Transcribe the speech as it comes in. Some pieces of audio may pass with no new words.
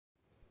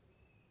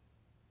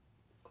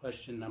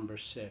Question number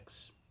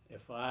 6.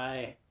 If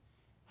I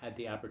had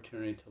the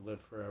opportunity to live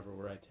forever,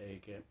 would I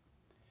take it?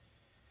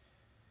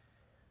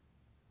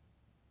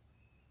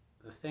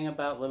 The thing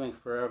about living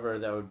forever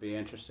that would be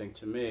interesting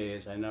to me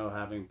is I know,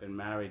 having been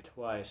married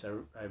twice,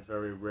 I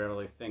very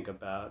rarely think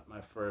about my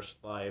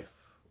first life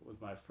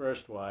with my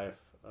first wife.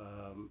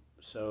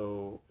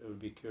 So it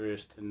would be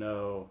curious to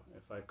know,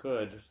 if I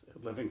could,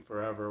 living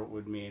forever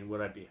would mean,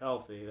 would I be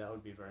healthy? That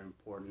would be very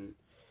important,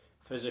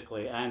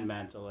 physically and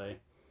mentally.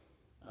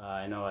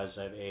 I know as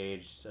I've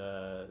aged,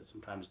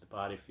 sometimes the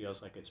body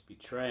feels like it's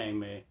betraying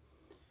me.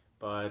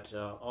 But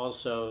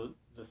also,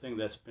 the thing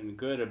that's been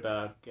good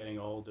about getting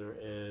older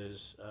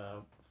is,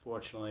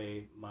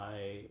 fortunately,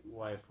 my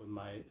wife, with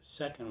my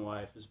second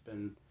wife, has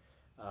been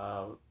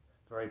uh,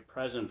 very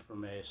present for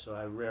me. So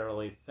I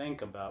rarely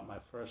think about my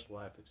first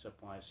wife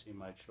except when I see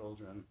my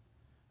children.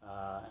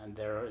 And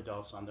they're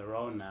adults on their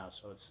own now.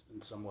 So it's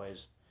in some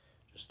ways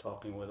just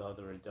talking with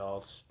other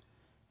adults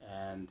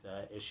and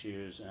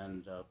issues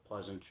and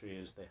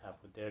pleasantries they have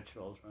with their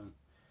children.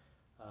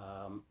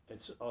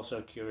 It's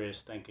also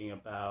curious thinking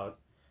about,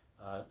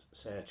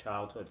 say, a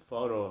childhood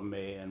photo of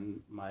me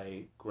and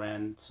my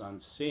grandson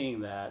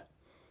seeing that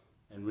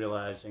and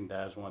realizing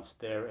that I was once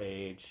their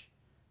age.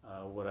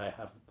 Would I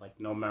have like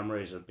no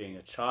memories of being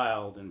a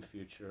child in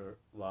future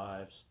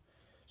lives?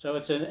 So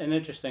it's an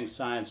interesting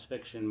science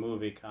fiction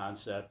movie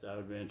concept. I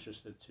would be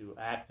interested to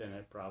act in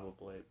it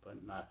probably,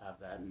 but not have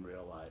that in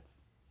real life.